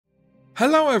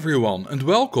Hello everyone and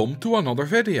welcome to another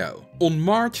video. On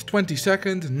March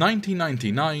 22nd,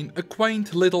 1999, a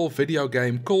quaint little video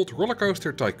game called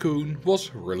RollerCoaster Tycoon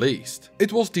was released.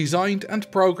 It was designed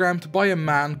and programmed by a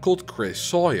man called Chris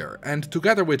Sawyer, and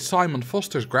together with Simon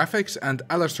Foster's graphics and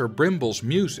Alistair Brimble's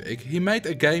music, he made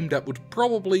a game that would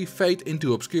probably fade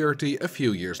into obscurity a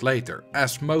few years later,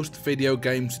 as most video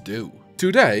games do.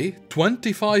 Today,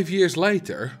 25 years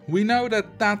later, we know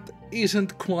that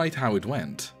isn't quite how it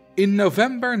went. In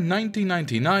November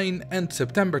 1999 and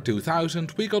September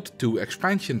 2000 we got 2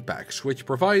 expansion packs which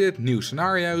provided new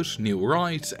scenarios, new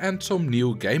rides and some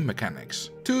new game mechanics.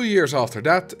 2 years after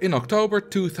that, in October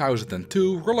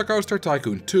 2002, RollerCoaster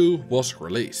Tycoon 2 was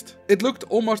released. It looked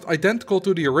almost identical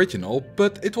to the original,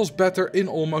 but it was better in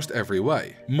almost every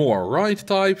way. More ride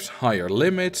types, higher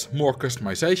limits, more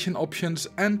customization options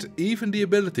and even the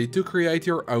ability to create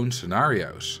your own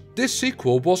scenarios. This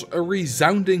sequel was a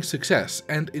resounding success,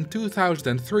 and in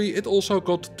 2003 it also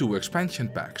got 2 expansion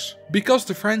packs. Because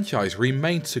the franchise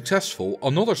remained successful,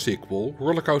 another sequel,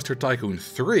 RollerCoaster Tycoon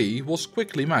 3, was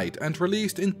quickly made and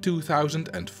released in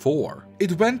 2004.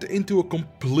 It went into a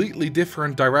completely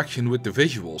different direction with the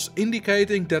visuals,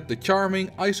 indicating that the charming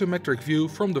isometric view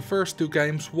from the first 2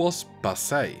 games was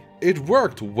passé. It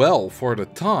worked well for the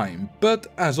time, but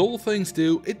as all things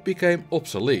do, it became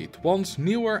obsolete once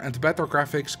newer and better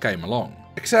graphics came along.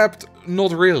 Except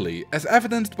not really, as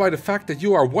evidenced by the fact that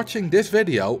you are watching this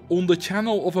video on the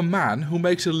channel of a man who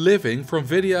makes a living from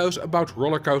videos about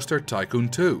RollerCoaster Tycoon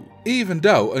 2. Even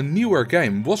though a newer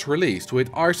game was released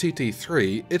with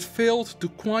RCT3, it failed to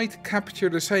quite capture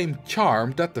the same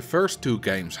charm that the first 2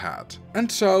 games had.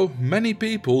 And so many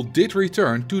people did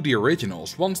return to the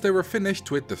originals once they were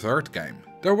finished with the 3rd game.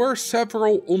 There were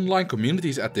several online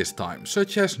communities at this time,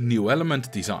 such as New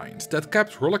Element Designs, that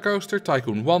kept RollerCoaster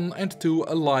Tycoon 1 and 2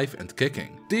 alive and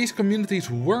kicking. These communities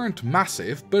weren't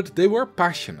massive, but they were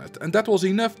passionate, and that was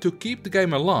enough to keep the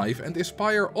game alive and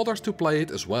inspire others to play it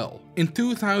as well. In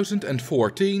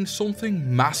 2014,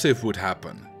 something massive would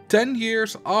happen. 10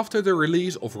 years after the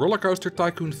release of RollerCoaster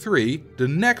Tycoon 3, the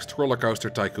next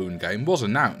RollerCoaster Tycoon game was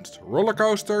announced,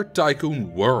 RollerCoaster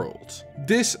Tycoon World.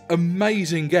 This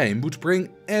amazing game would bring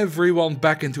everyone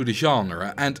back into the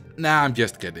genre, and nah, I'm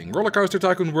just kidding, RollerCoaster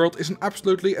Tycoon World is an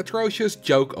absolutely atrocious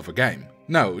joke of a game.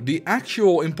 No, the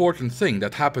actual important thing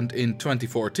that happened in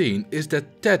 2014 is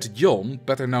that Ted John,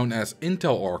 better known as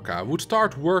Intel Orca, would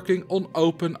start working on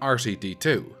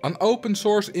OpenRCT2, an open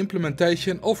source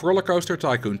implementation of RollerCoaster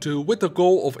Tycoon 2 with the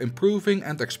goal of improving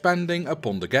and expanding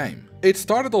upon the game. It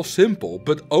started off simple,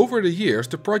 but over the years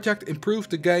the project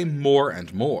improved the game more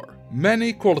and more.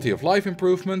 Many quality of life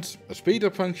improvements, a speed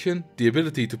up function, the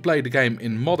ability to play the game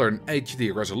in modern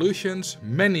HD resolutions,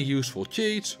 many useful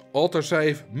cheats,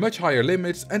 autosave, much higher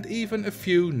limits and even a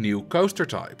few new coaster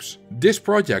types. This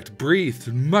project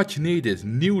breathed much needed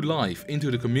new life into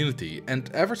the community, and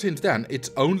ever since then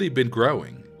it's only been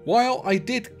growing. While I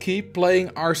did keep playing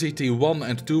RCT 1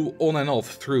 and 2 on and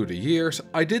off through the years,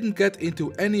 I didn't get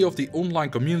into any of the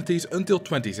online communities until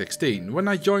 2016, when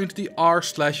I joined the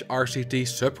r/RCT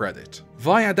subreddit.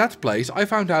 Via that place I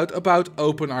found out about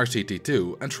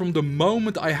OpenRCT2, and from the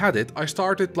moment I had it I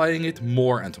started playing it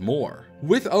more and more.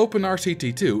 With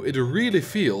OpenRCT2 it really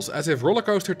feels as if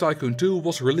RollerCoaster Tycoon 2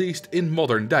 was released in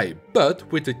modern day, but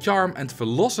with the charm and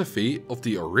philosophy of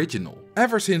the original.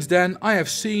 Ever since then I have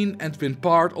seen and been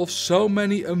part of so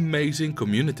many amazing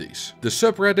communities. The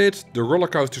subreddit, the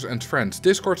Rollercoasters and Friends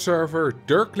Discord server,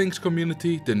 Dirkling's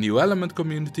community, the New Element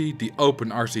community, the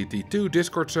OpenRCT2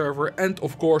 Discord server and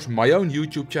of course my own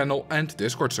YouTube channel and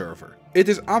Discord server. It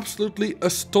is absolutely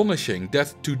astonishing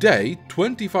that today,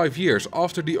 25 years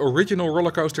after the original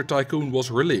RollerCoaster Tycoon was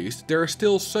released, there is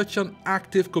still such an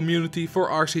active community for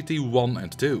RCT 1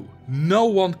 and 2. No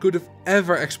one could have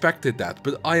ever expected that,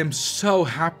 but I am so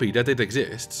happy that it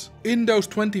exists. In those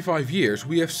 25 years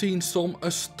we have seen some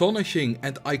astonishing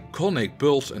and iconic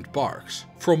builds and parks.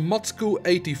 From Matsku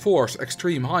 84's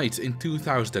Extreme Heights in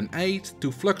 2008,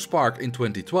 to Flux Park in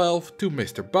 2012, to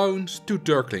Mr. Bones, to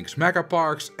Dirkling's Mega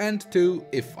Parks and to,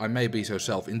 if I may be so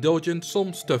self-indulgent,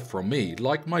 some stuff from me,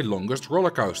 like my longest roller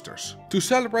coasters. To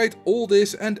celebrate all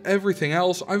this and everything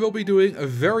else, I will be doing a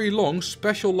very long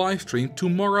special livestream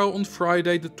tomorrow on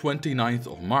Friday the 29th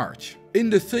of March. In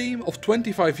the theme of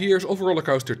 25 years of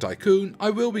RollerCoaster Tycoon, I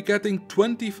will be getting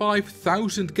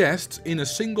 25,000 guests in a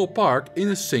single park in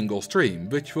a single stream,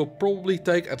 which will probably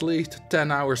take at least 10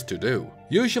 hours to do.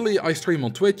 Usually I stream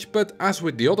on Twitch, but as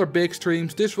with the other big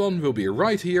streams, this one will be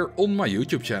right here on my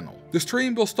YouTube channel. The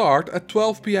stream will start at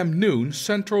 12 PM noon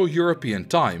Central European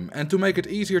time, and to make it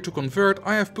easier to convert advert,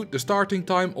 I have put the starting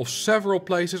time of several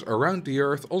places around the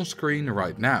earth on screen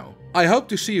right now. I hope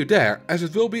to see you there, as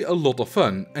it will be a lot of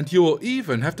fun and you will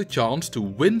even have the chance to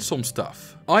win some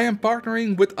stuff. I am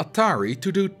partnering with Atari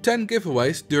to do 10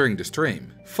 giveaways during the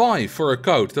stream. 5 for a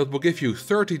code that will give you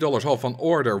 $30 off an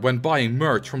order when buying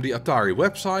merch from the Atari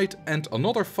website, and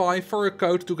another 5 for a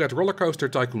code to get RollerCoaster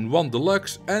Tycoon 1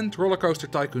 Deluxe and RollerCoaster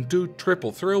Tycoon 2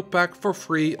 Triple Thrill Pack for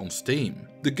free on Steam.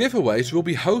 The giveaways will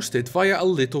be hosted via a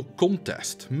little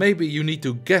contest. Maybe you need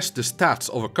to guess the stats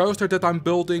of a coaster that I'm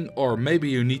building, or maybe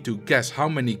you need to guess how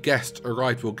many guests a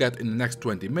ride will get in the next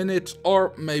 20 minutes,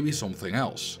 or maybe something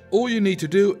else. All you need to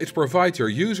do is provide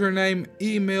your username,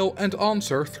 email and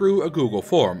answer through a Google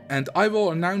form, and I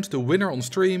will announce the winner on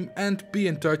stream and be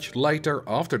in touch later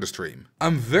after the stream.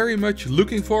 I'm very much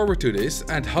looking forward to this,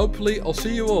 and hopefully I'll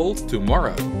see you all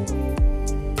tomorrow.